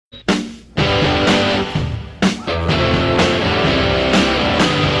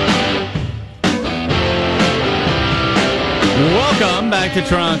back to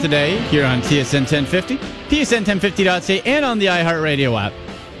Toronto today here on TSN 1050, TSN1050.ca, and on the iHeartRadio app.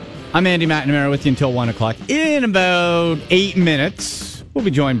 I'm Andy McNamara with you until 1 o'clock. In about 8 minutes, we'll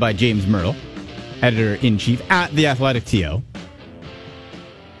be joined by James Myrtle, editor-in-chief at The Athletic TO.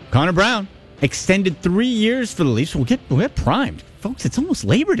 Connor Brown extended 3 years for the Leafs. We'll get primed. Folks, it's almost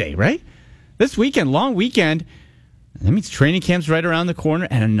Labor Day, right? This weekend, long weekend. That means training camp's right around the corner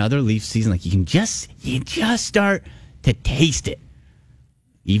and another Leafs season. Like, you just start to taste it.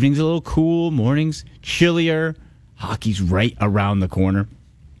 Evenings a little cool, mornings chillier. Hockey's right around the corner.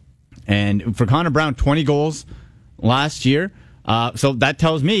 And for Connor Brown, 20 goals last year. So that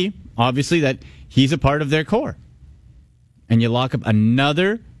tells me, obviously, that he's a part of their core. And you lock up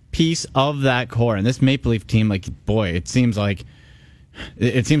another piece of that core. And this Maple Leaf team, like, boy, it seems like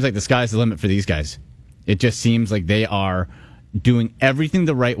the sky's the limit for these guys. It just seems like they are doing everything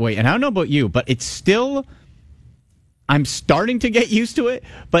the right way. And I don't know about you, but it's still... I'm starting to get used to it,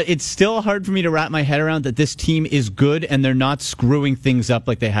 but it's still hard for me to wrap my head around that this team is good and they're not screwing things up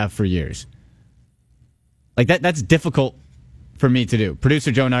like they have for years. Like, that's difficult for me to do.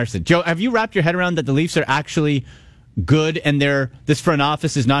 Producer Joe Narson. Joe, have you wrapped your head around that the Leafs are actually good and this front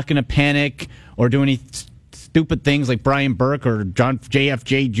office is not going to panic or do any stupid things like Brian Burke or John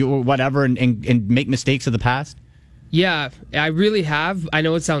JFJ or whatever and make mistakes of the past? Yeah, I really have. I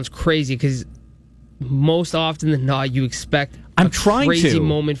know it sounds crazy because most often than not, you expect a crazy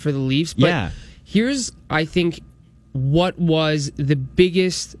moment for the Leafs. But here's, I think, what was the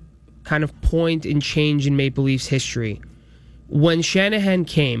biggest kind of point in change in Maple Leafs history. When Shanahan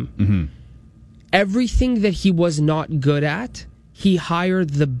came, everything that he was not good at, he hired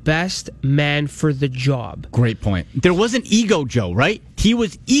the best man for the job. Great point. There wasn't ego, Joe, right? He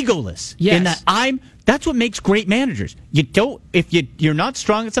was egoless. Yes. In that that's what makes great managers. If you're not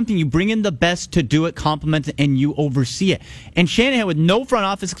strong at something, you bring in the best to do it, complement it, and you oversee it. And Shanahan, with no front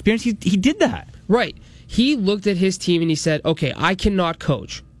office experience, he did that. Right. He looked at his team and he said, okay, I cannot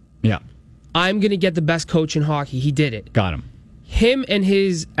coach. Yeah. I'm going to get the best coach in hockey. He did it. Got him. Him and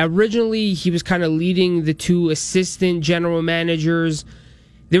originally he was kind of leading the two assistant general managers.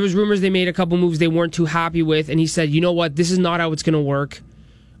 There was rumors they made a couple moves they weren't too happy with, and he said, you know what, this is not how it's going to work.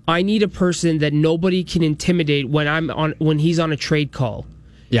 I need a person that nobody can intimidate when he's on a trade call.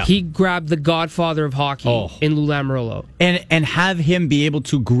 Yeah. He grabbed the godfather of hockey in Lou Lamoriello. And have him be able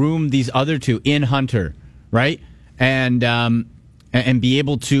to groom these other two in Hunter, right? And be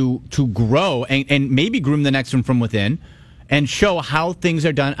able to grow and maybe groom the next one from within and show how things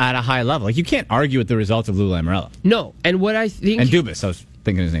are done at a high level. Like, you can't argue with the results of Lou Lamoriello. No, and what I think... And Dubas, I was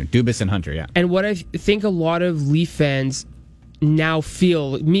thinking his name. Dubas and Hunter, yeah. And what I think a lot of Leaf fans now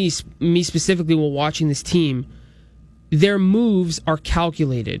feel, me specifically while watching this team, their moves are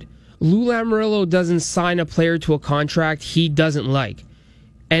calculated. Lou Lamoriello doesn't sign a player to a contract he doesn't like.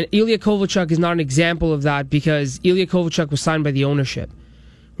 And Ilya Kovalchuk is not an example of that because Ilya Kovalchuk was signed by the ownership.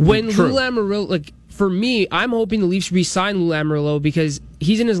 When Lou Lamoriello... like, for me, I'm hoping the Leafs re-sign Lou Lamoriello because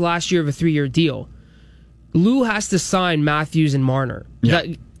he's in his last year of a 3-year deal. Lou has to sign Matthews and Marner. Yeah.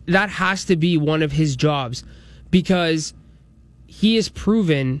 That has to be one of his jobs because he has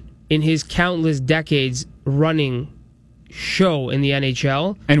proven in his countless decades running show in the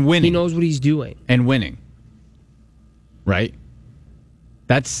NHL and winning. He knows what he's doing. And winning. Right?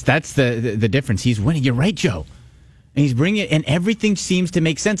 That's the difference. He's winning. You're right, Joe. And he's bringing it, and everything seems to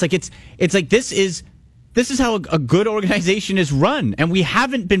make sense. Like it's like this is how a good organization is run, and we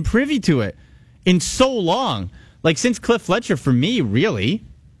haven't been privy to it in so long. Like since Cliff Fletcher, for me, really.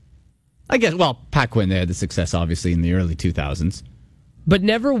 I guess. Well, Pat Quinn, they had the success obviously in the early 2000s, but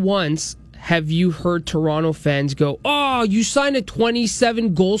never once have you heard Toronto fans go, "Oh, you signed a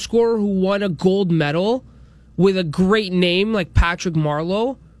 27 goal scorer who won a gold medal with a great name like Patrick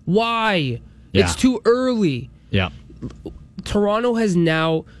Marleau. Why? Yeah. It's too early." Yeah. Toronto has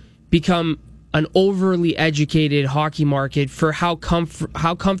now become an overly educated hockey market for how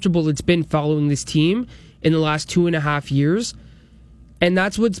comfortable it's been following this team in the last 2.5 years. And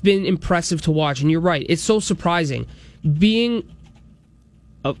that's what's been impressive to watch. And you're right, it's so surprising. Being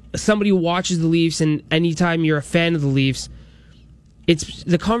somebody who watches the Leafs, and anytime you're a fan of the Leafs,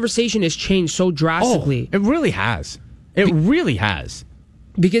 the conversation has changed so drastically. Oh, it really has. It really has.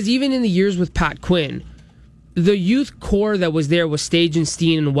 Because even in the years with Pat Quinn, the youth core that was there was Stajan,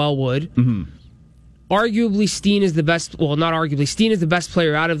 Steen, and Wellwood. Mm-hmm. Arguably, Steen is the best... Well, not arguably. Steen is the best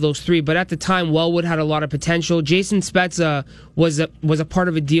player out of those three, but at the time, Wellwood had a lot of potential. Jason Spezza was a part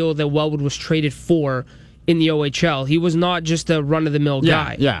of a deal that Wellwood was traded for in the OHL. He was not just a run-of-the-mill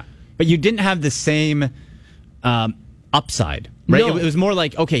guy. Yeah, but you didn't have the same upside, right? No. It was more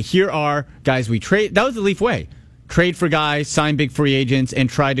like, okay, here are guys we trade... That was the Leaf way. trade for guys, sign big free agents, and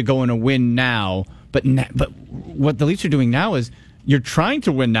try to go on a win now. But what the Leafs are doing now is you're trying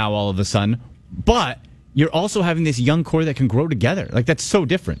to win now all of a sudden, but you're also having this young core that can grow together. Like, that's so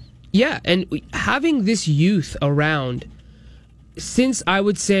different. Yeah, and having this youth around, since I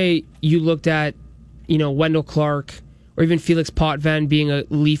would say you looked at, Wendell Clark or even Felix Potvin being a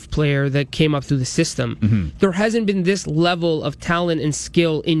Leaf player that came up through the system, there hasn't been this level of talent and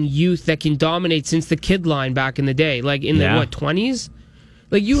skill in youth that can dominate since the kid line back in the day, like in the 20s?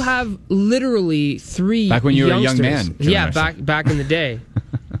 Like, you have literally three back when you youngsters. were a young man. Yeah, back in the day.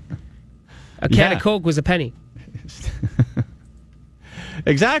 A can of Coke was a penny.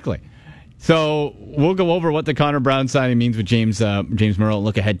 Exactly. So we'll go over what the Connor Brown signing means with James Merrill.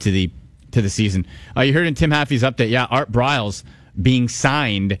 Look ahead to the season. You heard in Tim Haffey's update, Art Briles being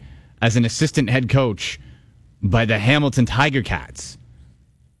signed as an assistant head coach by the Hamilton Tiger Cats.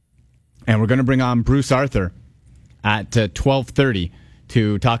 And we're going to bring on Bruce Arthur at 12:30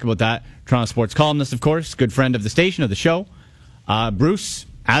 to talk about that. Toronto sports columnist, of course, good friend of the station, of the show. Bruce,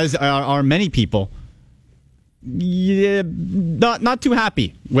 as are many people, not too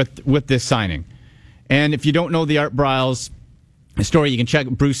happy with this signing. And if you don't know the Art Briles story, you can check.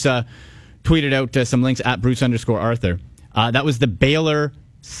 Bruce tweeted out some links at Bruce_Arthur. That was the Baylor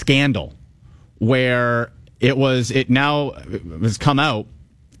scandal, where it has come out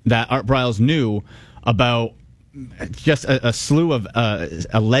that Art Briles knew about just a slew of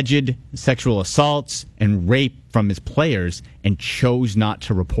alleged sexual assaults and rape from his players and chose not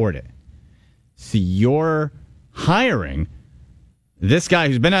to report it. So you're hiring this guy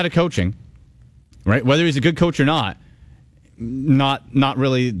who's been out of coaching, right? Whether he's a good coach or not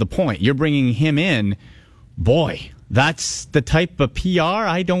really the point. You're bringing him in. Boy, that's the type of PR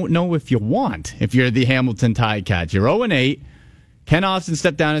I don't know if you want if you're the Hamilton Ticats. You're 0-8. Ken Austin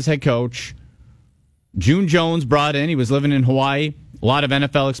stepped down as head coach. June Jones brought in. He was living in Hawaii. A lot of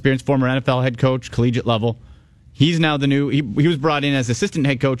NFL experience, former NFL head coach, collegiate level. He's now he was brought in as assistant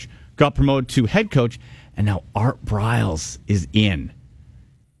head coach, got promoted to head coach, and now Art Briles is in.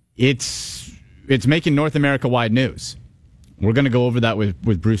 It's making North America-wide news. We're going to go over that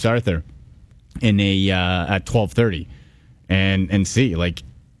with Bruce Arthur at 12:30 and see. Like,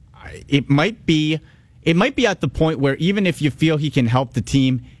 it might be at the point where even if you feel he can help the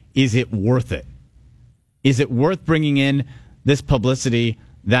team, is it worth it? Is it worth bringing in this publicity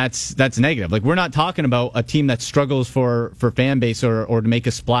that's negative? Like, we're not talking about a team that struggles for fan base or to make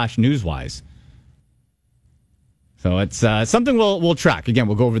a splash news-wise. So it's something we'll track. Again,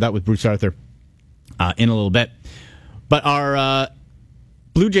 we'll go over that with Bruce Arthur in a little bit. But our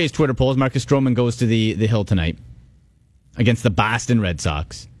Blue Jays Twitter polls, Marcus Stroman goes to the Hill tonight against the Boston Red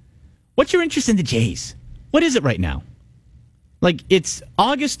Sox. What's your interest in the Jays? What is it right now? Like, it's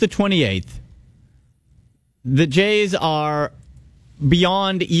August the 28th. The Jays are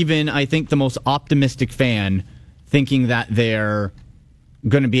beyond even, I think, the most optimistic fan thinking that they're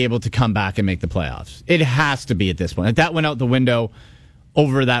going to be able to come back and make the playoffs. It has to be at this point. That went out the window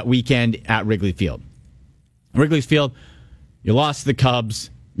over that weekend at Wrigley Field. Wrigley Field, you lost to the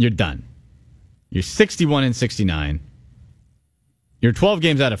Cubs, you're done. You're 61-69. You're 12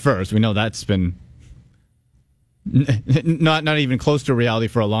 games out of first. We know that's been not even close to reality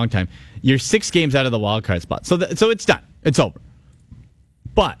for a long time. You're 6 games out of the wild card spot. So it's done. It's over.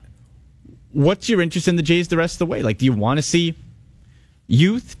 But what's your interest in the Jays the rest of the way? Like, do you want to see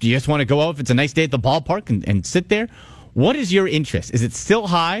youth? Do you just want to go out if it's a nice day at the ballpark and sit there? What is your interest? Is it still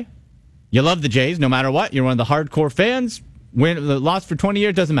high? You love the Jays no matter what. You're one of the hardcore fans. Lost for 20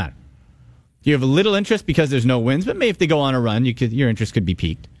 years, doesn't matter. You have a little interest because there's no wins, but maybe if they go on a run, your interest could be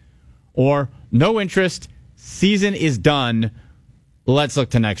piqued. Or no interest, season is done, let's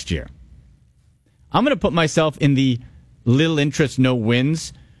look to next year. I'm going to put myself in the little interest, no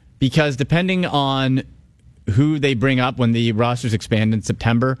wins, because depending on who they bring up when the rosters expand in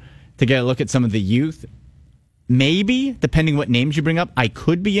September to get a look at some of the youth, maybe, depending what names you bring up, I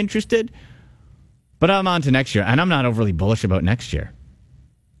could be interested. But I'm on to next year, and I'm not overly bullish about next year.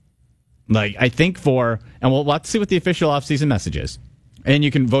 Like, I think and we'll have to see what the official offseason message is. And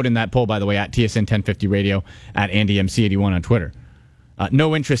you can vote in that poll, by the way, at TSN 1050 Radio, at AndyMC81 on Twitter.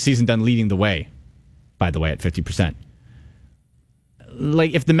 No interest, season done, leading the way, by the way, at 50%.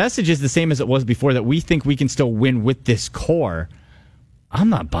 Like, if the message is the same as it was before, that we think we can still win with this core, I'm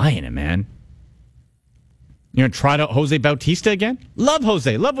not buying it, man. You're going to try out Jose Bautista again? Love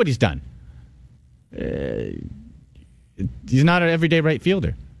Jose. Love what he's done. He's not an everyday right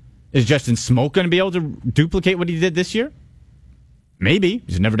fielder. Is Justin Smoke going to be able to duplicate what he did this year? Maybe.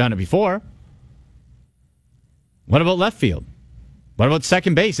 He's never done it before. What about left field? What about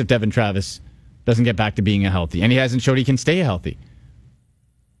second base if Devin Travis doesn't get back to being healthy, and he hasn't showed he can stay healthy.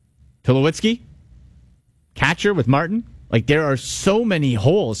 Tulowitzki, catcher with Martin. Like, there are so many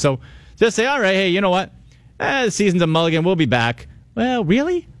holes. So just say, all right, hey, you know what? The season's a mulligan. We'll be back. Well,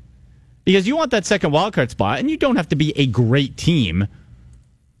 really? Because you want that second wildcard spot, and you don't have to be a great team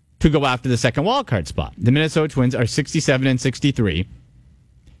to go after the second wildcard spot. The Minnesota Twins are 67-63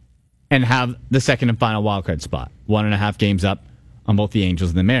 and have the second and final wildcard spot. 1.5 games up on both the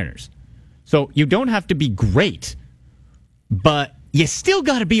Angels and the Mariners. So you don't have to be great, but you still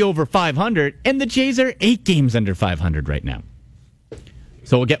got to be over 500, and the Jays are 8 games under 500 right now.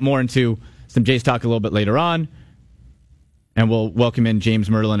 So we'll get more into some Jays talk a little bit later on, and we'll welcome in James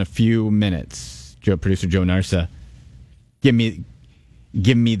Myrtle in a few minutes. Producer Joe Narsa, give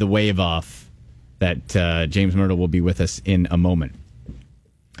me the wave off that James Myrtle will be with us in a moment.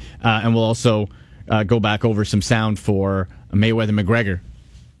 And we'll also go back over some sound for Mayweather-McGregor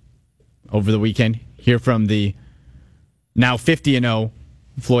over the weekend. Hear from the now 50-0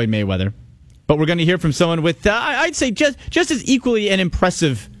 Floyd Mayweather. But we're going to hear from someone with, I'd say, just as equally an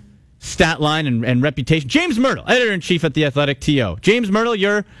impressive stat line and reputation. James Myrtle, editor-in-chief at The Athletic, TO. James Myrtle,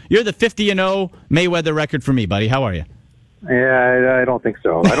 you're the 50-0 Mayweather record for me, buddy. How are you? Yeah, I don't think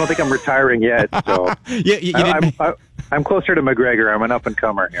so. I don't think I'm retiring yet. So I'm closer to McGregor. I'm an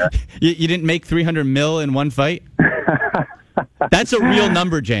up-and-comer here. You didn't make $300 million in one fight? That's a real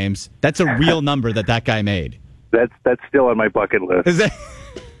number, James. That's a real number that guy made. That's still on my bucket list. Is that,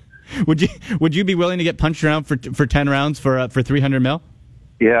 would you be willing to get punched around for 10 rounds for $300 million?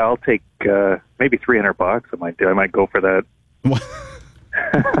 Yeah, I'll take maybe $300. I might go for that.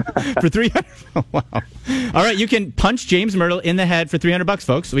 For $300. Wow! All right, you can punch James Myrtle in the head for $300,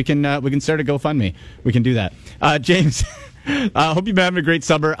 folks. We can start a GoFundMe. We can do that. James, I hope you've been having a great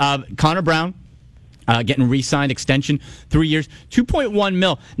summer. Connor Brown getting re-signed, extension, 3 years, $2.1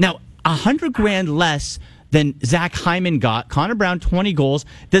 million. Now, $100,000 less than Zach Hyman got. Connor Brown, 20 goals.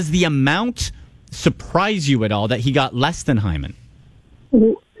 Does the amount surprise you at all that he got less than Hyman?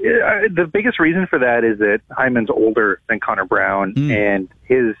 The biggest reason for that is that Hyman's older than Connor Brown, and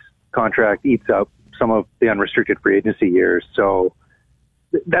his contract eats up some of the unrestricted free agency years. So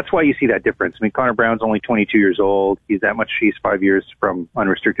that's why you see that difference. I mean, Connor Brown's only 22 years old. He's 5 years from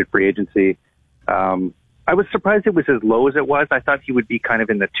unrestricted free agency. I was surprised it was as low as it was. I thought he would be kind of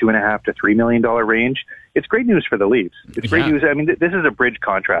in the $2.5 to $3 million range. It's great news for the Leafs. It's great news. I mean, this is a bridge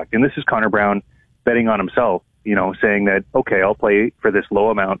contract, and this is Connor Brown betting on himself. Saying that, okay, I'll play for this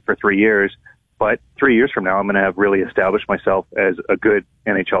low amount for 3 years, but 3 years from now, I'm going to have really established myself as a good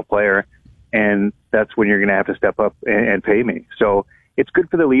NHL player, and that's when you're going to have to step up and pay me. So it's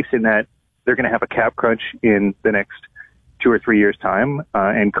good for the Leafs in that they're going to have a cap crunch in the next 2 or 3 years' time,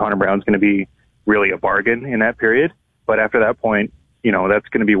 and Connor Brown's going to be really a bargain in that period. But after that point, that's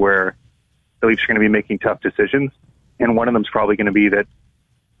going to be where the Leafs are going to be making tough decisions, and one of them's probably going to be that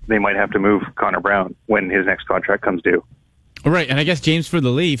they might have to move Connor Brown when his next contract comes due. Right, and I guess, James, for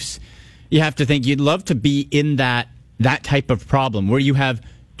the Leafs, you have to think you'd love to be in that type of problem where you have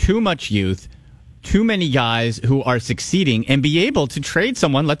too much youth, too many guys who are succeeding, and be able to trade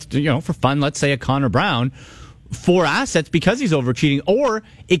someone, for fun, let's say a Connor Brown, for assets because he's overcheating, or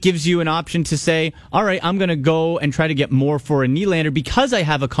it gives you an option to say, all right, I'm going to go and try to get more for a Nylander because I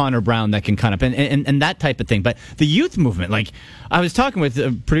have a Connor Brown that can kind of, and that type of thing. But the youth movement, like I was talking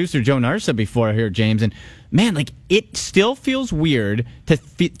with producer Joe Narsa before here, James, and man, like it still feels weird to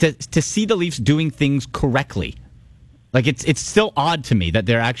see the Leafs doing things correctly. Like it's still odd to me that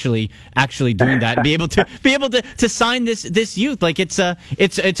they're actually doing that and be able to sign this youth. Like it's a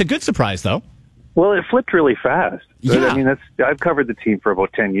good surprise though. Well, it flipped really fast. Yeah. I mean, I've covered the team for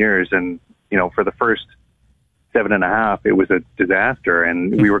about 10 years, and for the first 7.5, it was a disaster.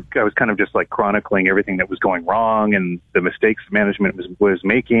 And I was kind of just like chronicling everything that was going wrong and the mistakes management was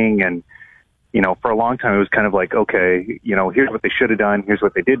making. And for a long time, it was kind of like, okay, here's what they should have done, here's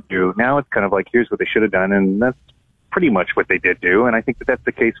what they did do. Now it's kind of like, here's what they should have done, and that's pretty much what they did do. And I think that's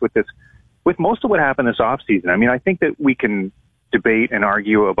the case with most of what happened this offseason. I mean, I think that we can debate and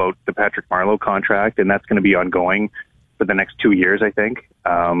argue about the Patrick Marleau contract, and that's going to be ongoing for the next 2 years, I think.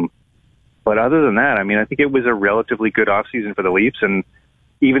 But other than that, I mean, I think it was a relatively good offseason for the Leafs, and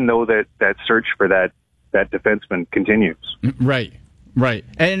even though that search for that defenseman continues. Right.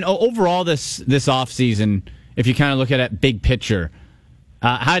 And overall this offseason, if you kind of look at it big picture,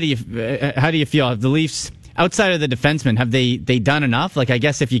 how do you feel? Have the Leafs, outside of the defenseman, have they done enough? Like, I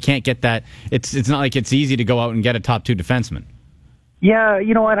guess if you can't get that, it's not like it's easy to go out and get a top 2 defenseman. Yeah,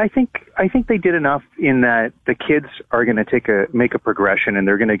 you know what? I think they did enough in that the kids are going to make a progression, and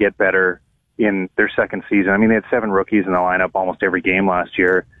they're going to get better in their second season. I mean, they had 7 rookies in the lineup almost every game last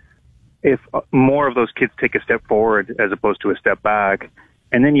year. if more of those kids take a step forward as opposed to a step back,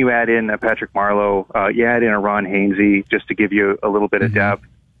 and then you add in a Patrick Marleau, you add in a Ron Hainsey just to give you a little bit of depth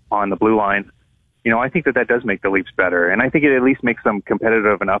on the blue line, I think that does make the Leafs better. And I think it at least makes them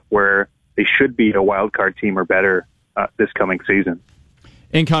competitive enough where they should be a wild card team or better this coming season.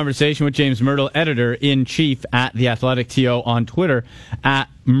 In conversation with James Mirtle, editor-in-chief at The Athletic, TO on Twitter, at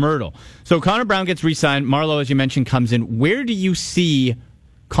Mirtle. So Connor Brown gets re-signed. Marleau, as you mentioned, comes in. Where do you see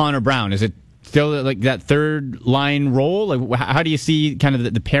Connor Brown? Is it still like that third line role? Like, how do you see kind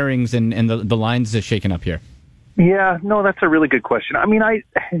of the pairings and the lines shaken up here? Yeah, no, that's a really good question. I mean,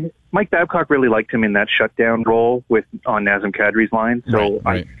 Mike Babcock really liked him in that shutdown role on Nazem Kadri's line, so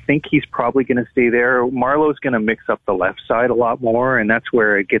right. I think he's probably going to stay there. Marlowe's going to mix up the left side a lot more, and that's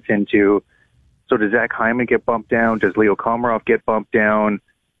where it gets into, so does Zach Hyman get bumped down? Does Leo Komarov get bumped down?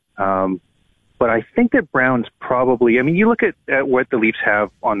 But I think that Brown's probably, I mean, you look at what the Leafs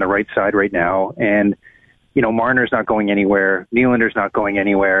have on the right side right now, and, Marner's not going anywhere, Nylander's not going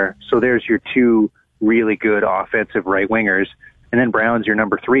anywhere, so there's your two really good offensive right wingers, and then Brown's your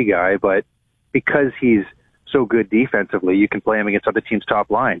number 3 guy, but because he's so good defensively, you can play him against other teams' top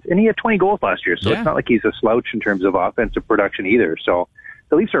lines. And he had 20 goals last year, so It's not like he's a slouch in terms of offensive production either. So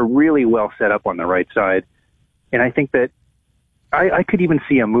the Leafs are really well set up on the right side, and I think that I could even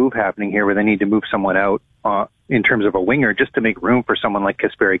see a move happening here where they need to move someone out in terms of a winger just to make room for someone like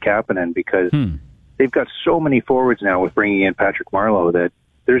Kasperi Kapanen, because they've got so many forwards now with bringing in Patrick Marleau that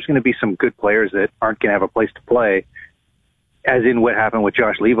there's going to be some good players that aren't going to have a place to play, as in what happened with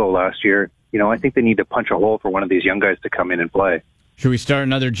Josh Levo last year. I think they need to punch a hole for one of these young guys to come in and play. Should we start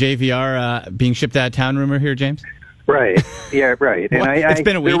another JVR being shipped out of town rumor here, James? Right. Yeah, right. And it's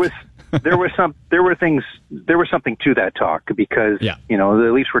been a week. There was something to that talk because,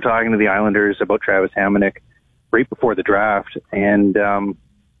 the Leafs were talking to the Islanders about Travis Hamonic right before the draft, and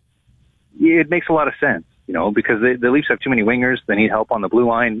it makes a lot of sense. Because the Leafs have too many wingers. They need help on the blue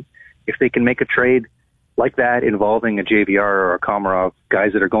line. If they can make a trade like that involving a JVR or a Komarov,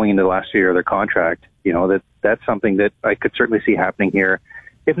 guys that are going into the last year of their contract, that's something that I could certainly see happening here.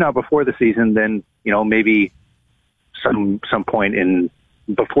 If not before the season, then, maybe some point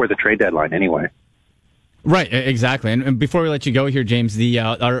before the trade deadline anyway. Right, exactly. And before we let you go here, James, the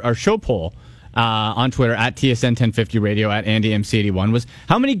our show poll on Twitter at TSN 1050 Radio at AndyMC81 was,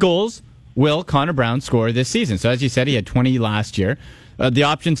 how many goals will Connor Brown score this season? So as you said, he had 20 last year. The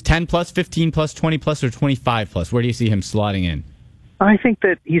options 10 plus, 15 plus, 20 plus, or 25 plus. Where do you see him slotting in? I think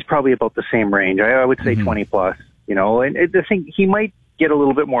that he's probably about the same range. I would say 20 plus, and the thing, he might get a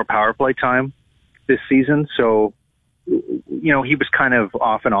little bit more power play time this season. So, he was kind of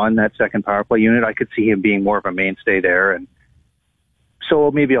off and on that second power play unit. I could see him being more of a mainstay there. And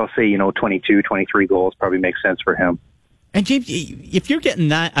so maybe I'll say, 22, 23 goals probably makes sense for him. And James, if you're getting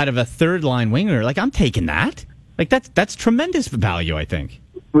that out of a third line winger, I'm taking that. That's tremendous value, I think.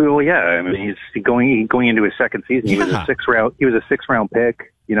 Well, yeah. I mean, he's going into his second season. He was a 6th round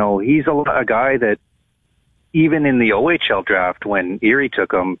pick. He's a guy that even in the OHL draft when Erie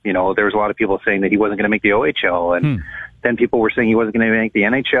took him, there was a lot of people saying that he wasn't going to make the OHL, and then people were saying he wasn't going to make the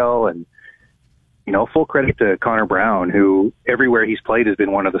NHL. And full credit to Connor Brown, who everywhere he's played has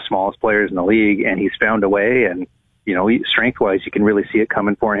been one of the smallest players in the league, and he's found a way. And strength-wise, you can really see it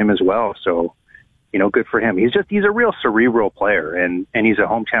coming for him as well. So, good for him. He's a real cerebral player, and he's a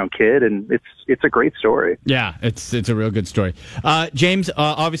hometown kid, and it's a great story. Yeah, it's a real good story. James,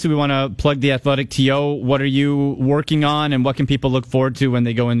 obviously we want to plug The Athletic TO. What are you working on, and what can people look forward to when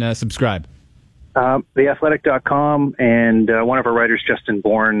they go and subscribe? TheAthletic.com, and one of our writers, Justin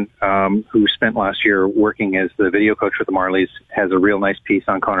Bourne, who spent last year working as the video coach with the Marlies, has a real nice piece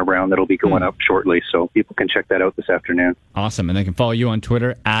on Connor Brown that'll be going up shortly, so people can check that out this afternoon. Awesome, and they can follow you on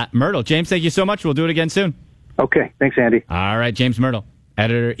Twitter at Mirtle. James, thank you so much. We'll do it again soon. Okay, thanks, Andy. All right, James Mirtle,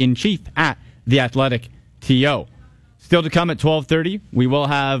 editor-in-chief at The Athletic TO. Still to come at 12:30, we will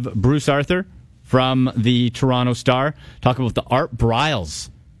have Bruce Arthur from the Toronto Star talk about the Art Briles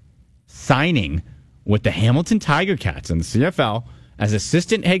signing with the Hamilton Tiger Cats in the CFL as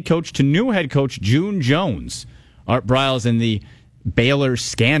assistant head coach to new head coach June Jones. Art Briles in the Baylor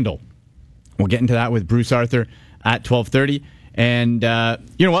scandal. We'll get into that with Bruce Arthur at 12:30. And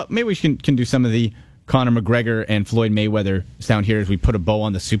you know what? Maybe we can do some of the Conor McGregor and Floyd Mayweather sound here as we put a bow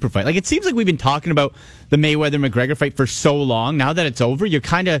on the super fight. It seems like we've been talking about the Mayweather-McGregor fight for so long. Now that it's over, you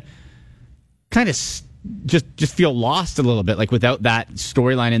kind of just feel lost a little bit, without that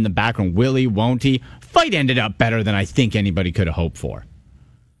storyline in the background. Will he, won't he? Fight ended up better than I think anybody could have hoped for.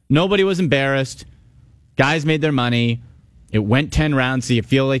 Nobody was embarrassed. Guys made their money. It went 10 rounds, so you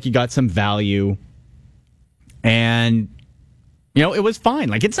feel like you got some value. And You know, it was fine.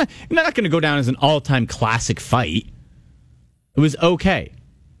 Like, it's not going to go down as an all-time classic fight. It was okay.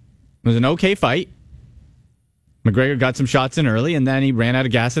 It was an okay fight. McGregor got some shots in early, and then he ran out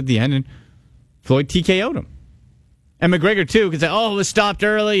of gas at the end, and Floyd TKO'd him. And McGregor, too, could say, it was stopped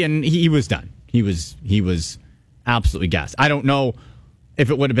early, and he was done. He was absolutely gassed. I don't know if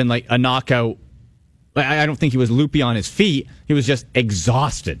it would have been like a knockout. I don't think he was loopy on his feet. He was just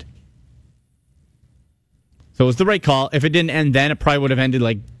exhausted. So it was the right call. If it didn't end then, it probably would have ended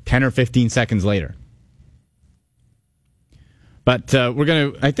like 10 or 15 seconds later. But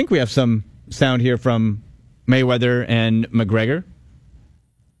I think we have some sound here from Mayweather and McGregor.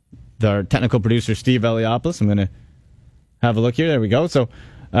 Our technical producer, Steve Eliopoulos. I'm going to have a look here. There we go. So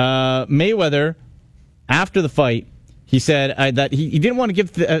Mayweather, after the fight, he said that he didn't want to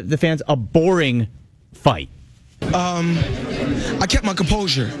give the fans a boring fight. I kept my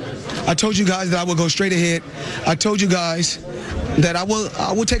composure. I told you guys that I would go straight ahead. I told you guys that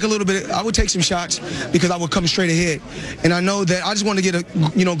I would take a little bit. I would take some shots because I would come straight ahead. And I know that I just wanted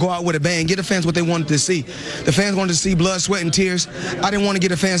to go out with a bang, get the fans what they wanted to see. The fans wanted to see blood, sweat, and tears. I didn't want to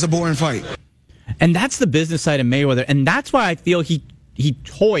give the fans a boring fight. And that's the business side of Mayweather, and that's why I feel he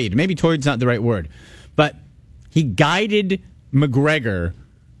toyed. Maybe toyed's not the right word, but he guided McGregor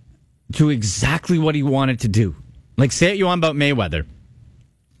to exactly what he wanted to do. Like, say what you want about Mayweather,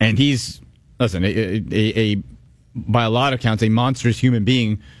 and he's, listen, by a lot of accounts, a monstrous human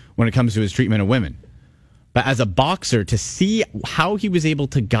being when it comes to his treatment of women. But as a boxer, to see how he was able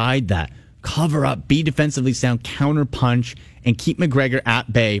to guide that, cover up, be defensively sound, counter punch, and keep McGregor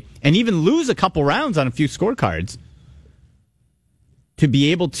at bay, and even lose a couple rounds on a few scorecards, to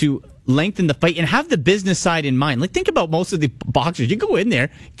be able to lengthen the fight and have the business side in mind. Like, think about most of the boxers. You go in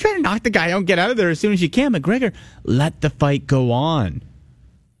there, you try to knock the guy out and get out of there as soon as you can. McGregor let the fight go on.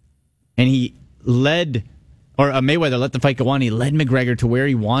 And he Mayweather let the fight go on. He led McGregor to where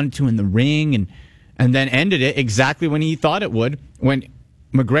he wanted to in the ring, and then ended it exactly when he thought it would, when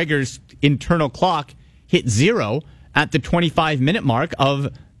McGregor's internal clock hit 0 at the 25-minute mark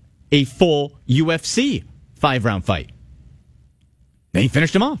of a full UFC 5-round fight. Then he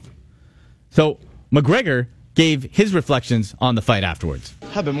finished him off. So McGregor gave his reflections on the fight afterwards.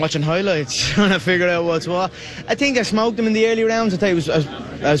 I've been watching highlights, trying to figure out what's what. I think I smoked him in the early rounds. I thought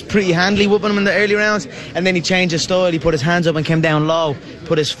I was pretty handily whooping him in the early rounds, and then he changed his style. He put his hands up and came down low,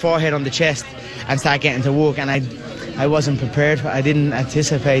 put his forehead on the chest, and started getting to work. And I wasn't prepared. I didn't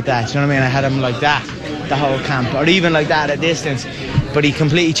anticipate that. You know what I mean? I had him like that the whole camp, or even like that at a distance. But he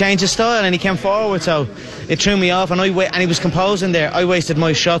completely changed his style and he came forward, so it threw me off. And he was composing there. I wasted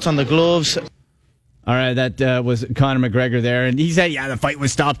my shots on the gloves. All right, that was Conor McGregor there, and he said, the fight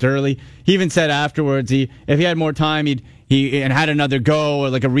was stopped early. He even said afterwards, if he had more time, and had another go or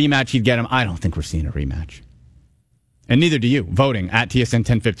like a rematch, he'd get him. I don't think we're seeing a rematch, and neither do you. Voting at TSN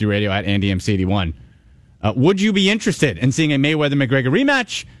 1050 Radio at AndyMC81. Would you be interested in seeing a Mayweather-McGregor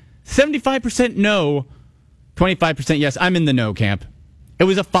rematch? 75% no, 25% yes. I'm in the no camp. It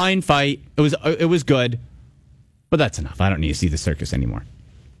was a fine fight. It was good, but that's enough. I don't need to see the circus anymore.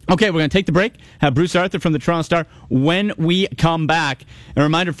 Okay, we're going to take the break. Have Bruce Arthur from the Toronto Star when we come back. A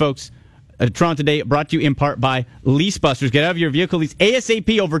reminder, folks, Toronto Today brought to you in part by LeaseBusters. Get out of your vehicle lease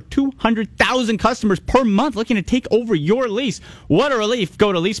ASAP. Over 200,000 customers per month looking to take over your lease. What a relief.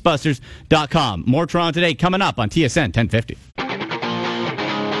 Go to leasebusters.com. More Toronto Today coming up on TSN 1050.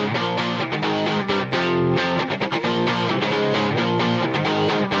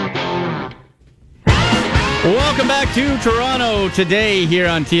 Welcome back to Toronto Today here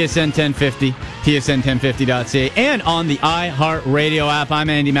on TSN 1050, tsn1050.ca, and on the iHeartRadio app.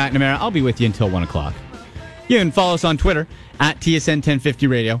 I'm Andy McNamara. I'll be with you until 1 o'clock. You can follow us on Twitter at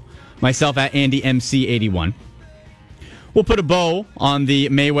TSN1050Radio, myself at AndyMC81. We'll put a bow on the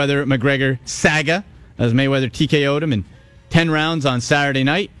Mayweather-McGregor saga as Mayweather TKO'd him in 10 rounds on Saturday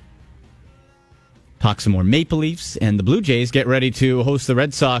night. Talk some more Maple Leafs, and the Blue Jays get ready to host the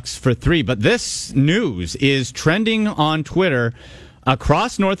Red Sox for 3. But this news is trending on Twitter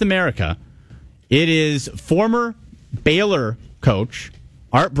across North America. It is former Baylor coach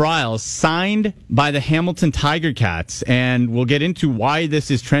Art Briles signed by the Hamilton Tiger Cats, and we'll get into why this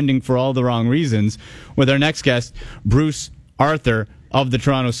is trending for all the wrong reasons with our next guest, Bruce Arthur of the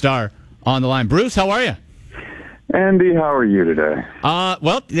Toronto Star, on the line. Bruce, how are you? Andy, how are you today?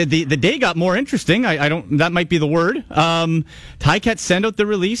 Well, the day got more interesting. I don't. That might be the word. Ticats send out the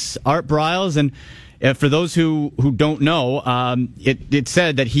release, Art Briles, and for those who don't know, it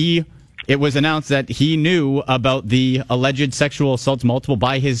said that it was announced that he knew about the alleged sexual assaults, multiple,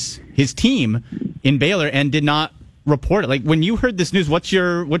 by his team in Baylor, and did not report it. Like, when you heard this news, what's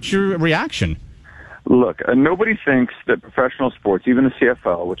your reaction? Look, nobody thinks that professional sports, even the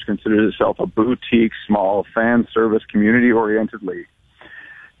CFL, which considers itself a boutique, small, fan service, community-oriented league,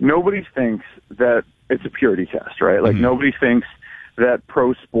 nobody thinks that it's a purity test, right? Like, nobody thinks that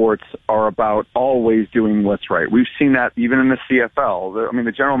pro sports are about always doing what's right. We've seen that even in the CFL.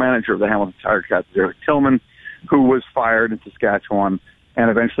 The general manager of the Hamilton Tiger Cats is Eric Tillman, who was fired in Saskatchewan and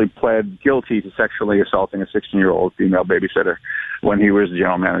eventually pled guilty to sexually assaulting a 16-year-old female babysitter when he was the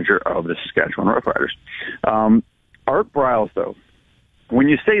general manager of the Saskatchewan Roughriders. Art Briles, though, when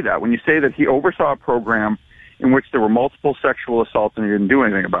you say that he oversaw a program in which there were multiple sexual assaults and he didn't do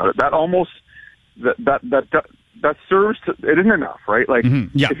anything about it, that almost that serves to, it isn't enough, right? Like,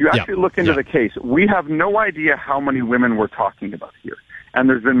 if you actually look into the case, we have no idea how many women we're talking about here. And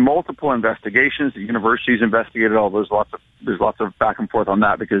there's been multiple investigations. The university's investigated all. There's lots of back and forth on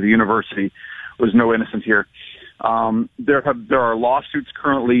that because the university was no innocent here. There are lawsuits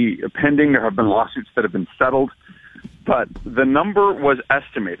currently pending. There have been lawsuits that have been settled. But the number was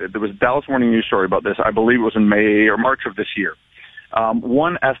estimated. There was a Dallas Morning News story about this. I believe it was in May or March of this year.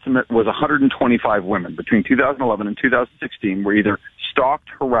 One estimate was 125 women between 2011 and 2016 were either stalked,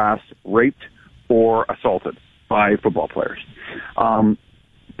 harassed, raped, or assaulted by football players.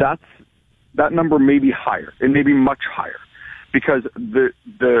 That number may be higher. It may be much higher because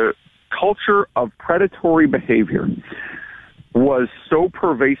the culture of predatory behavior was so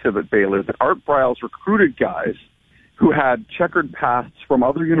pervasive at Baylor that Art Briles recruited guys who had checkered pasts from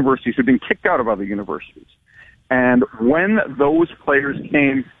other universities, who'd been kicked out of other universities. And when those players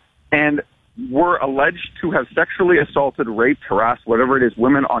came and were alleged to have sexually assaulted, raped, harassed, whatever it is,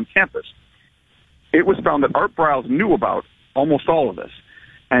 women on campus, it was found that Art Briles knew about almost all of this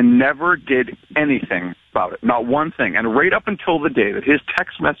and never did anything about it, not one thing. And right up until the day that his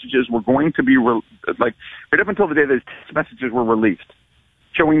text messages were going to be, right up until the day that his text messages were released,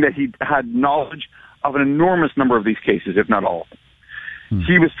 showing that he had knowledge of an enormous number of these cases, if not all of them.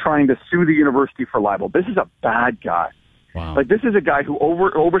 He was trying to sue the university for libel. This is a bad guy. Wow. Like, this is a guy who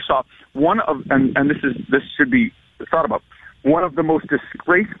oversaw one of, and this should be thought about, one of the most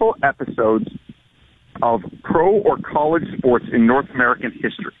disgraceful episodes of pro or college sports in North American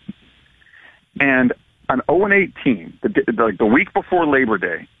history. And an 0-8 team, the week before Labor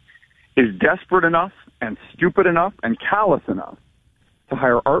Day, is desperate enough and stupid enough and callous enough to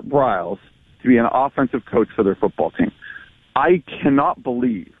hire Art Briles to be an offensive coach for their football team. I cannot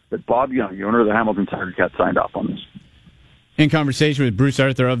believe that Bob Young, the owner of the Hamilton Tiger Cats, signed off on this. In conversation with Bruce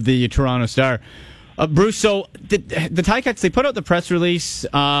Arthur of the Toronto Star. Bruce, so the Ticats, they put out the press release,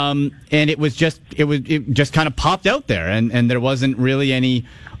 and it just kind of popped out there, and there wasn't really any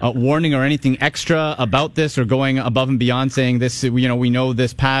warning or anything extra about this or going above and beyond saying this, we know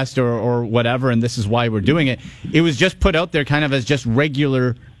this passed or whatever, and this is why we're doing it. It was just put out there kind of as just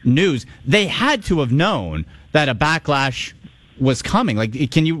regular news. They had to have known that a backlash was coming.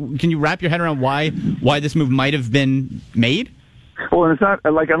 Like, can you wrap your head around why this move might have been made? Well, and it's not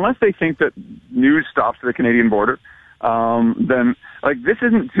like, unless they think that news stops at the Canadian border, then like, this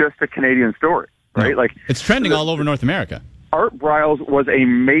isn't just a Canadian story, right? No, like, it's trending all over North America. Art Briles was a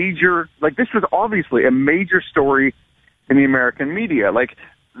major, like, this was obviously a major story in the American media. Like,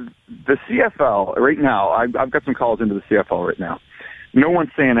 the CFL right now, I've got some calls into the CFL right now. No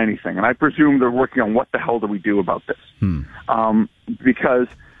one's saying anything, and I presume they're working on what the hell do we do about this. Because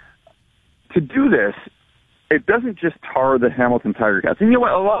to do this, it doesn't just tar the Hamilton Tiger Cats. And you know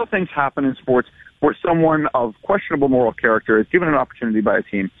what? A lot of things happen in sports where someone of questionable moral character is given an opportunity by a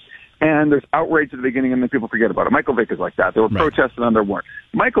team, and there's outrage at the beginning, and then people forget about it. Michael Vick is like that. There were protests, and then there weren't.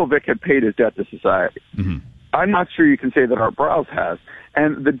 Michael Vick had paid his debt to society. I'm not sure you can say that Art Briles has.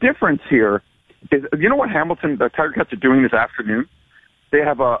 And the difference here is, you know what the Tiger Cats are doing this afternoon? They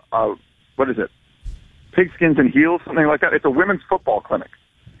have a what is it? Pigskins and Heels, something like that. It's a women's football clinic.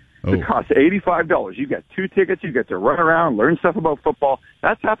 It costs $85. You get 2 tickets. You get to run around, learn stuff about football.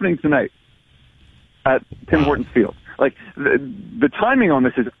 That's happening tonight at Tim Hortons Field. Like, the timing on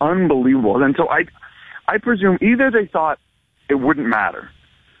this is unbelievable. And so I presume either they thought it wouldn't matter,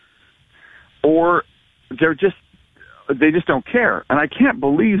 or they just don't care. And I can't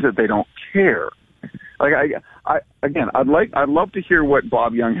believe that they don't care. Like, I'd love to hear what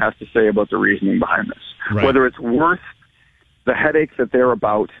Bob Young has to say about the reasoning behind this, whether it's worth the headaches that they're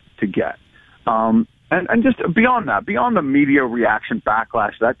about to get. And just beyond that, beyond the media reaction,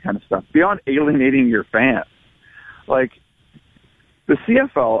 backlash, that kind of stuff, beyond alienating your fans. Like, the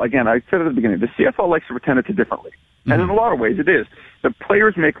CFL, again, I said at the beginning, the CFL likes to pretend it's a different league. And in a lot of ways it is. The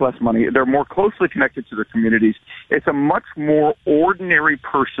players make less money. They're more closely connected to their communities. It's a much more ordinary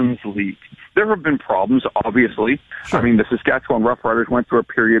person's league. There have been problems, obviously. Sure. I mean, the Saskatchewan Roughriders went through a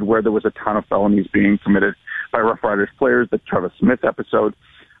period where there was a ton of felonies being committed by Roughriders players, the Travis Smith episode.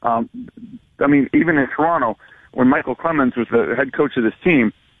 I mean, even in Toronto, when Michael Clemens was the head coach of this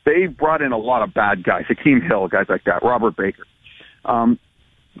team, they brought in a lot of bad guys, Hakeem Hill, guys like that, Robert Baker.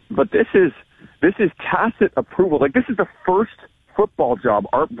 But this is tacit approval. Like, this is the first football job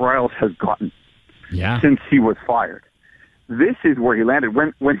Art Briles has gotten since he was fired. This is where he landed.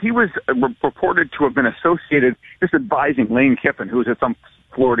 When he was reported to have been associated, just advising Lane Kiffin, who's at some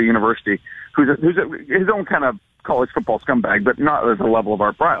Florida university, who's his own kind of college football scumbag, but not at the level of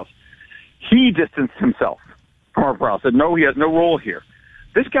Art Briles. He distanced himself from Art Briles, said, no, he has no role here.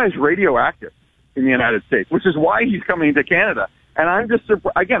 This guy's radioactive in the United States, which is why he's coming to Canada. And I'm just,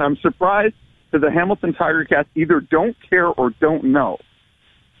 I'm surprised that the Hamilton Tiger Cats either don't care or don't know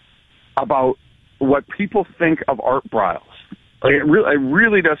about what people think of Art Briles. Like, it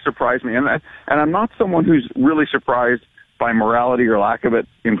really does surprise me. And I'm not someone who's really surprised by morality or lack of it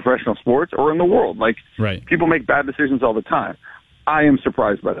in professional sports or in the world. Like, people make bad decisions all the time. I am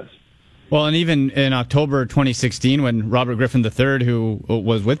surprised by this. Well, and even in October 2016, when Robert Griffin III, who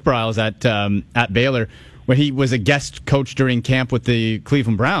was with Briles at Baylor, where he was a guest coach during camp with the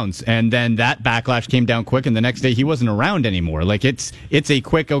Cleveland Browns, and then that backlash came down quick, and the next day he wasn't around anymore. Like, it's a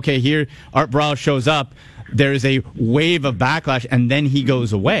quick, okay, here Art Briles shows up, there's a wave of backlash, and then he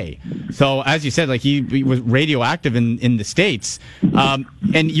goes away. So, as you said, like, he was radioactive in the States. And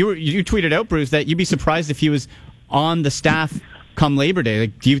you tweeted out, Bruce, that you'd be surprised if he was on the staff come Labor Day.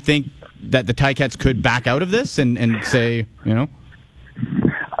 Like, do you think that the Ticats could back out of this and say, you know?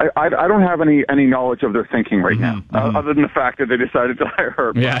 I don't have any knowledge of their thinking right now, other than the fact that they decided to hire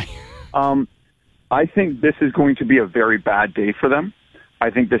her. Yeah. I think this is going to be a very bad day for them. I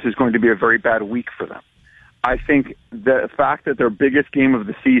think this is going to be a very bad week for them. I think the fact that their biggest game of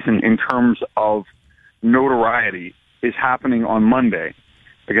the season in terms of notoriety is happening on Monday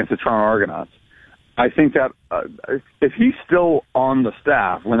against the Toronto Argonauts. I think that if he's still on the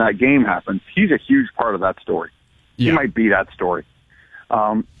staff when that game happens, he's a huge part of that story. Yeah. He might be that story.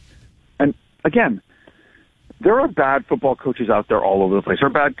 And again, there are bad football coaches out there all over the place. There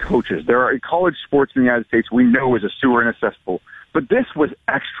are bad coaches. There are college sports in the United States we know is a sewer and a cesspool. But this was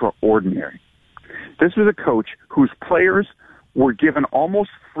extraordinary. This was a coach whose players were given almost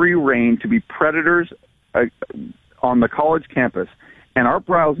free rein to be predators on the college campus. And Art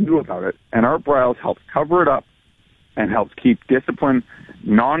Briles knew about it, and Art Briles helped cover it up and helped keep discipline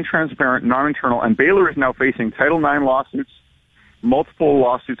non-transparent, non-internal. And Baylor is now facing Title IX lawsuits, multiple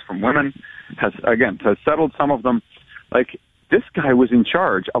lawsuits from women, has settled some of them. Like, this guy was in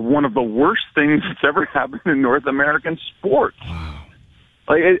charge of one of the worst things that's ever happened in North American sports. Wow.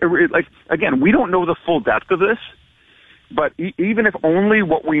 Again, we don't know the full depth of this, but even if only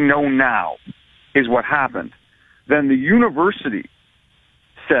what we know now is what happened, then the university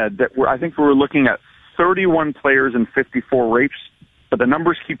said that I think we were looking at 31 players and 54 rapes, but the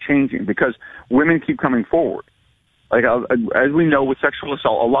numbers keep changing because women keep coming forward. Like, as we know with sexual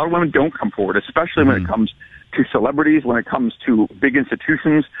assault, a lot of women don't come forward, especially when it comes to celebrities, when it comes to big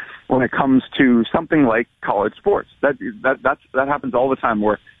institutions, when it comes to something like college sports. That happens all the time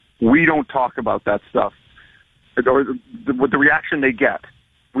where we don't talk about that stuff. Or the reaction they get.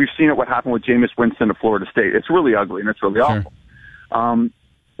 We've seen it what happened with Jameis Winston of Florida State. It's really ugly and it's really awful.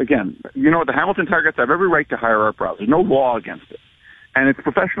 Again, you know, the Hamilton Tigers have every right to hire Art Briles. There's no law against it. And it's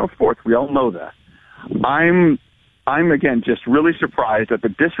professional sports. We all know that. I'm again just really surprised at the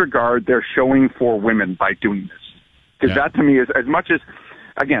disregard they're showing for women by doing this. Because that to me is, as much as,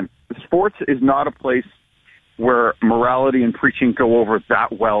 again, sports is not a place where morality and preaching go over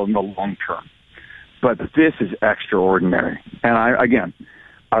that well in the long term. But this is extraordinary. And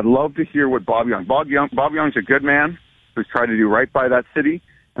I'd love to hear what Bob Young. Bob Young's a good man who's tried to do right by that city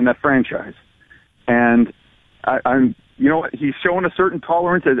and that franchise. And I'm, you know what? He's shown a certain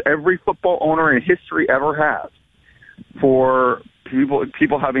tolerance, as every football owner in history ever has, for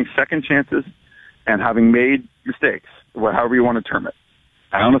people having second chances and having made mistakes, however you want to term it.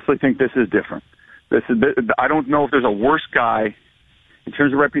 I honestly think this is different. I don't know if there's a worse guy in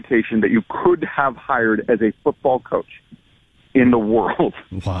terms of reputation that you could have hired as a football coach in the world.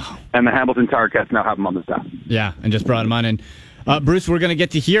 Wow. And the Hamilton Tiger Cats now have him on the staff. Yeah, and just brought him on. And Bruce, we're going to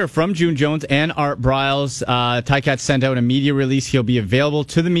get to hear from June Jones and Art Briles. Ticats sent out a media release. He'll be available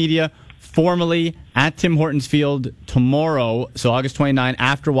to the media formally at Tim Hortons Field tomorrow, so August 29,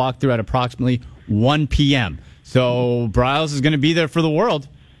 after walkthrough at approximately 1 p.m. So Briles is going to be there for the world.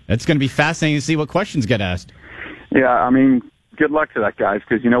 It's going to be fascinating to see what questions get asked. Yeah, I mean, good luck to that, guys,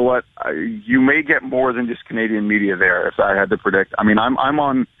 because you know what? You may get more than just Canadian media there, if I had to predict. I mean, I'm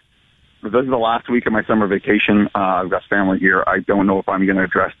on this is the last week of my summer vacation. I've got family here. I don't know if I'm going to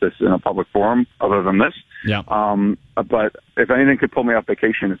address this in a public forum other than this. Yeah. But if anything could pull me off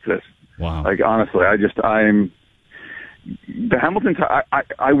vacation, it's this. Wow. Like, honestly, I'm the Hamilton.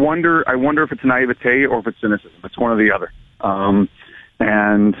 I wonder if it's naivete or if it's cynicism. It's one or the other.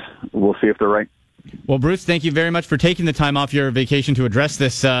 And we'll see if they're right. Well, Bruce, thank you very much for taking the time off your vacation to address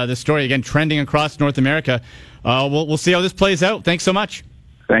this story, again, trending across North America. We'll see how this plays out. Thanks so much.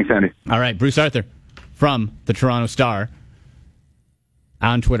 Thanks, Andy. All right, Bruce Arthur from the Toronto Star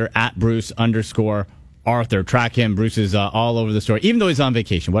on Twitter at Bruce_Arthur. Track him. Bruce is all over the story, even though he's on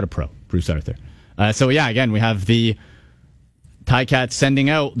vacation. What a pro, Bruce Arthur. So, yeah, again, we have the Ticats sending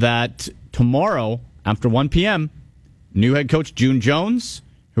out that tomorrow after 1 p.m., new head coach June Jones,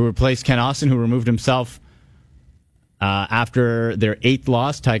 who replaced Ken Austin, who removed himself after their 8th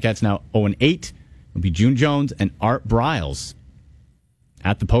loss. Ticats now 0-8. It'll be June Jones and Art Briles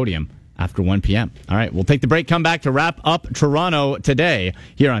at the podium after 1 p.m. All right, we'll take the break, come back to wrap up Toronto today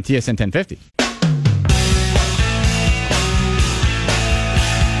here on TSN 1050.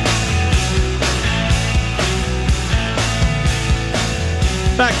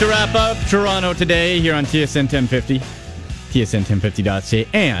 Back to wrap up Toronto today here on TSN 1050, TSN1050.ca,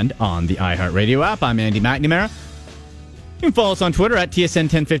 and on the iHeartRadio app. I'm Andy McNamara. You can follow us on Twitter at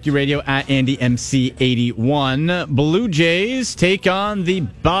TSN1050Radio, at AndyMC81. Blue Jays take on the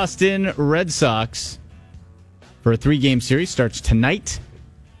Boston Red Sox for a 3-game series. Starts tonight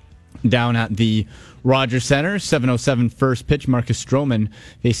down at the Rogers Center. 7:07 first pitch. Marcus Stroman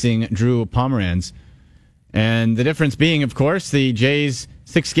facing Drew Pomeranz. And the difference being, of course, the Jays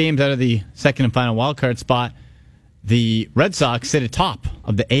 6 games out of the second and final wildcard spot. The Red Sox sit atop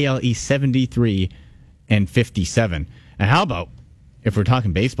of the AL East 73-57. And how about, if we're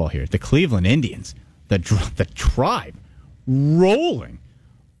talking baseball here, the Cleveland Indians, the Tribe, rolling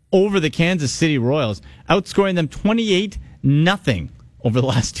over the Kansas City Royals, outscoring them 28-0 over the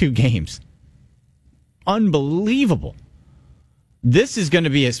last 2 games. Unbelievable. This is going to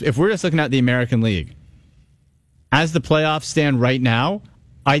be, if we're just looking at the American League, as the playoffs stand right now,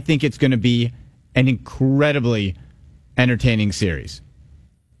 I think it's going to be an incredibly entertaining series.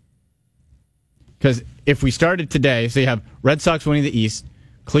 Because if we started today, so you have Red Sox winning the East,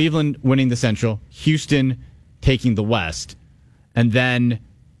 Cleveland winning the Central, Houston taking the West, and then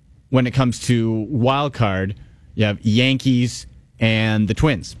when it comes to wild card, you have Yankees and the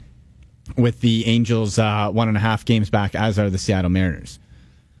Twins, with the Angels 1.5 games back, as are the Seattle Mariners.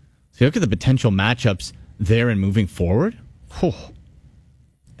 So you look at the potential matchups there and moving forward. Whew,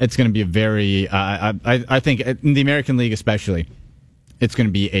 it's going to be a very, I think, in the American League especially, it's going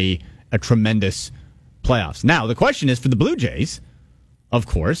to be a tremendous playoffs. Now, the question is for the Blue Jays, of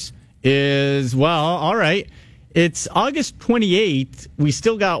course, is, well, all right, it's August 28th. We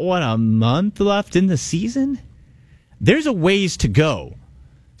still got, a month left in the season? There's a ways to go.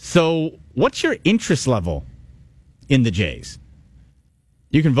 So what's your interest level in the Jays?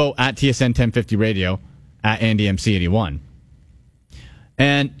 You can vote at TSN 1050 Radio, at AndyMC81.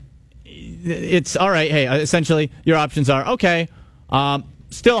 And it's, all right, hey, essentially, your options are, okay,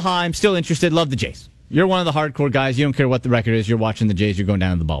 still high, I'm still interested, love the Jays. You're one of the hardcore guys, you don't care what the record is, you're watching the Jays, you're going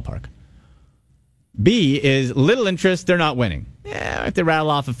down to the ballpark. B is little interest, they're not winning. Yeah, if they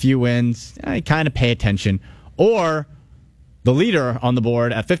rattle off a few wins, I kind of pay attention. Or the leader on the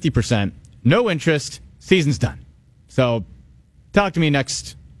board at 50%, no interest, season's done. So talk to me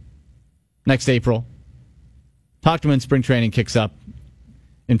next April. Talk to me when spring training kicks up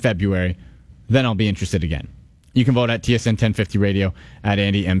in February. Then I'll be interested again. You can vote at TSN 1050 Radio, at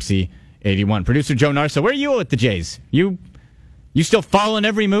AndyMC81. Producer Joe Narso, where are you at the Jays? You still following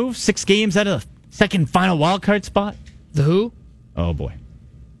every move? 6 games out of the second final wildcard spot? The who? Oh, boy.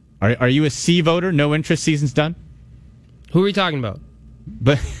 Are you a C voter? No interest, season's done? Who are we talking about?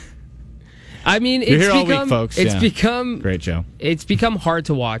 But I mean, you're here all week, folks. It's become great show. It's become hard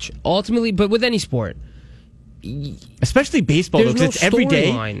to watch. Ultimately, but with any sport, especially baseball, because it's every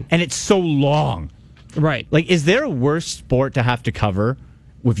day and it's so long. Right. Like, is there a worse sport to have to cover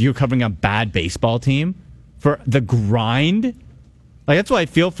with you covering a bad baseball team for the grind? Like, that's what I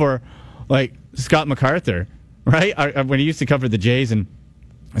feel for, like, Scott MacArthur, right? When he used to cover the Jays and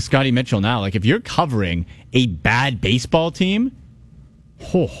Scotty Mitchell now. Like, if you're covering a bad baseball team,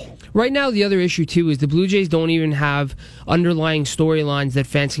 Right now, the other issue, too, is the Blue Jays don't even have underlying storylines that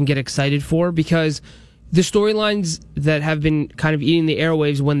fans can get excited for, because the storylines that have been kind of eating the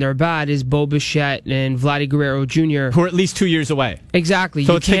airwaves when they're bad is Bo Bichette and Vladdy Guerrero Jr. who are at least 2 years away. Exactly.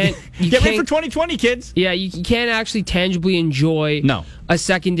 So get ready for 2020, kids. Yeah, you can't actually tangibly enjoy a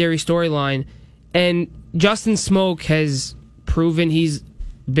secondary storyline. And Justin Smoke has proven he's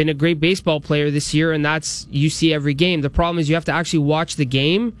been a great baseball player this year, and that's you see every game. The problem is you have to actually watch the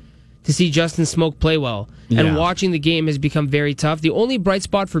game to see Justin Smoak play well. And watching the game has become very tough. The only bright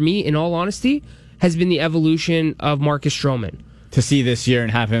spot for me, in all honesty, has been the evolution of Marcus Stroman. To see this year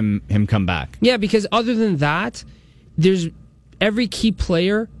and have him come back. Yeah, because other than that, there's every key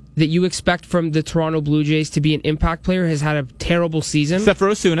player that you expect from the Toronto Blue Jays to be an impact player has had a terrible season. Except for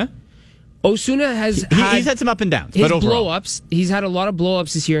Osuna. Osuna has he's had some up and downs, his but overall. blow-ups. He's had a lot of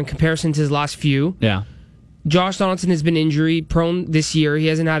blow-ups this year in comparison to his last few. Yeah. Josh Donaldson has been injury prone this year. He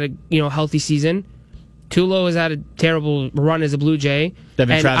hasn't had a healthy season. Tulo has had a terrible run as a Blue Jay.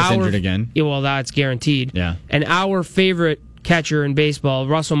 Devin Travis injured again. Yeah, well, that's guaranteed. Yeah. And our favorite catcher in baseball,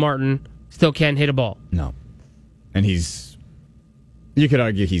 Russell Martin, still can't hit a ball. No. And you could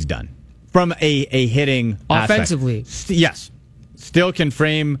argue he's done. From a hitting offensively. Yes. Still can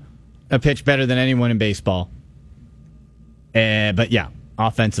frame a pitch better than anyone in baseball. But yeah,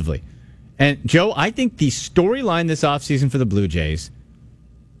 offensively. And Joe, I think the storyline this offseason for the Blue Jays,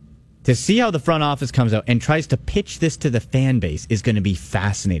 to see how the front office comes out and tries to pitch this to the fan base, is going to be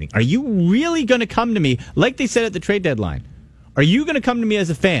fascinating. Are you really going to come to me, like they said at the trade deadline, are you going to come to me as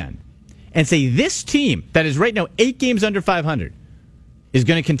a fan and say this team that is right now 8 games under 500 is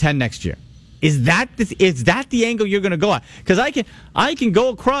going to contend next year? Is that the angle you're going to go at? Because I can go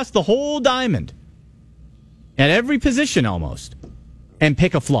across the whole diamond at every position almost and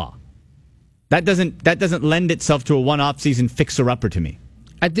pick a flaw. That doesn't lend itself to a one off season fixer upper to me.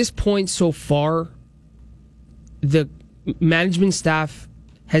 At this point so far, the management staff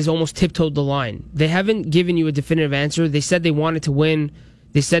has almost tiptoed the line. They haven't given you a definitive answer. They said they wanted to win.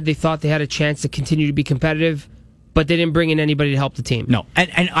 They said they thought they had a chance to continue to be competitive, but they didn't bring in anybody to help the team. No,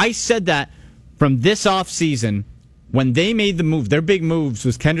 and I said that from this offseason, when they made the move, their big moves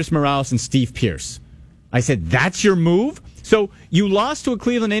was Kendrys Morales and Steve Pearce. I said, that's your move? So you lost to a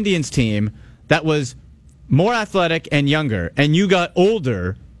Cleveland Indians team that was more athletic and younger, and you got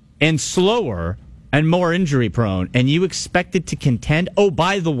older and slower and more injury prone, and you expected to contend. Oh,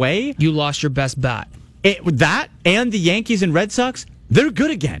 by the way, you lost your best bat. That and the Yankees and Red Sox, they're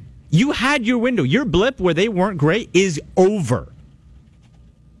good again. You had your window. Your blip where they weren't great is over.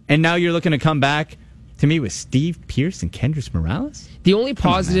 And now you're looking to come back to me with Steve Pearce and Kendrys Morales? The only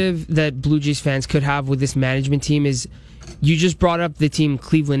positive that Blue Jays fans could have with this management team is you just brought up the team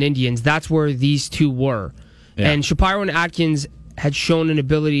Cleveland Indians. That's where these two were. Yeah. And Shapiro and Atkins had shown an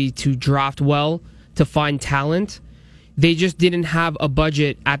ability to draft well, to find talent. They just didn't have a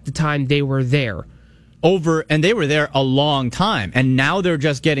budget at the time they were there. And they were there a long time, and now they're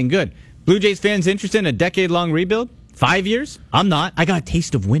just getting good. Blue Jays fans interested in a decade-long rebuild? 5 years? I'm not. I got a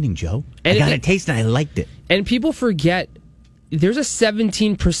taste of winning, Joe. I got a taste, and I liked it. And people forget there's a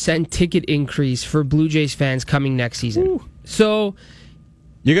 17% ticket increase for Blue Jays fans coming next season. Ooh. So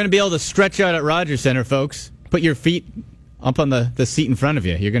you're going to be able to stretch out at Rogers Center, folks. Put your feet up on the seat in front of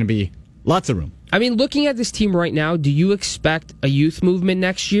you. You're going to be lots of room. I mean, looking at this team right now, do you expect a youth movement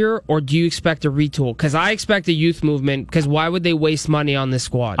next year, or do you expect a retool? Because I expect a youth movement, because why would they waste money on this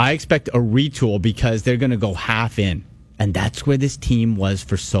squad? I expect a retool because they're going to go half in, and that's where this team was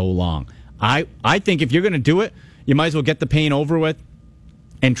for so long. I think if you're going to do it, you might as well get the pain over with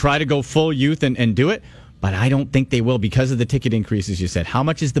and try to go full youth and do it. But I don't think they will because of the ticket increases you said. How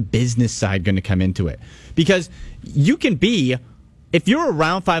much is the business side going to come into it? Because you can be, if you're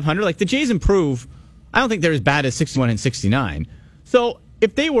around 500, like the Jays improve, I don't think they're as bad as 61 and 69. So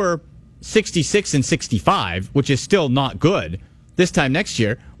if they were 66 and 65, which is still not good this time next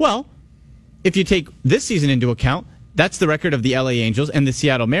year, well, if you take this season into account, that's the record of the LA Angels and the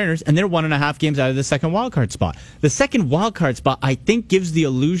Seattle Mariners, and they're 1.5 games out of the second wildcard spot. The second wildcard spot, I think, gives the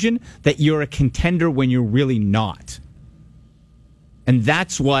illusion that you're a contender when you're really not. And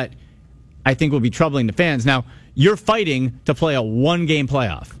that's what I think will be troubling to fans. Now, you're fighting to play a one-game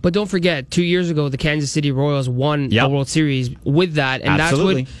playoff. But don't forget, 2 years ago, the Kansas City Royals won the World Series with that, and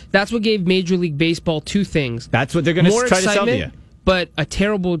that's what gave Major League Baseball two things. That's what they're going to try to sell to you. But a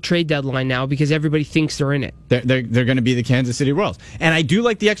terrible trade deadline now because everybody thinks they're in it. They're going to be the Kansas City Royals. And I do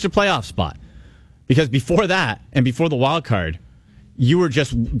like the extra playoff spot. Because before that, and before the wild card, you were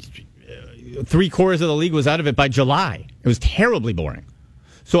just 3/4 of the league was out of it by July. It was terribly boring.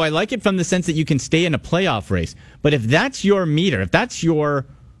 So I like it from the sense that you can stay in a playoff race. But if that's your meter, if that's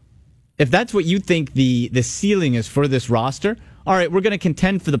what you think the ceiling is for this roster, all right, we're going to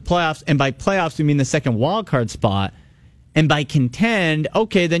contend for the playoffs. And by playoffs, we mean the second wild card spot. And by contend,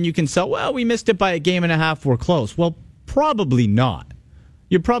 okay, then you can say, well, we missed it by 1.5 games. We're close. Well, probably not.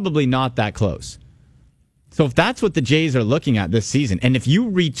 You're probably not that close. So if that's what the Jays are looking at this season, and if you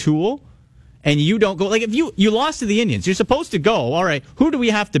retool and you don't go, like if you lost to the Indians, you're supposed to go, all right, who do we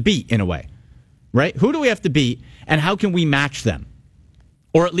have to beat in a way? Right? Who do we have to beat, and how can we match them?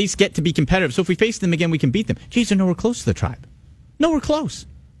 Or at least get to be competitive. So if we face them again, we can beat them. Geez, they're nowhere close to the Tribe. Nowhere close.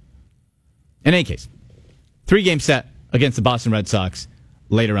 In any case, 3-game set against the Boston Red Sox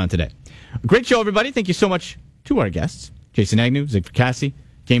later on today. Great show, everybody. Thank you so much to our guests, Jason Agnew, Zig Fracassi,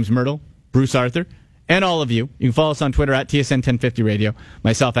 James Myrtle, Bruce Arthur, and all of you. You can follow us on Twitter at TSN 1050 Radio,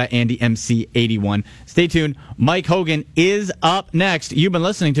 myself at AndyMC81. Stay tuned. Mike Hogan is up next. You've been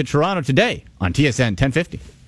listening to Toronto Today on TSN 1050.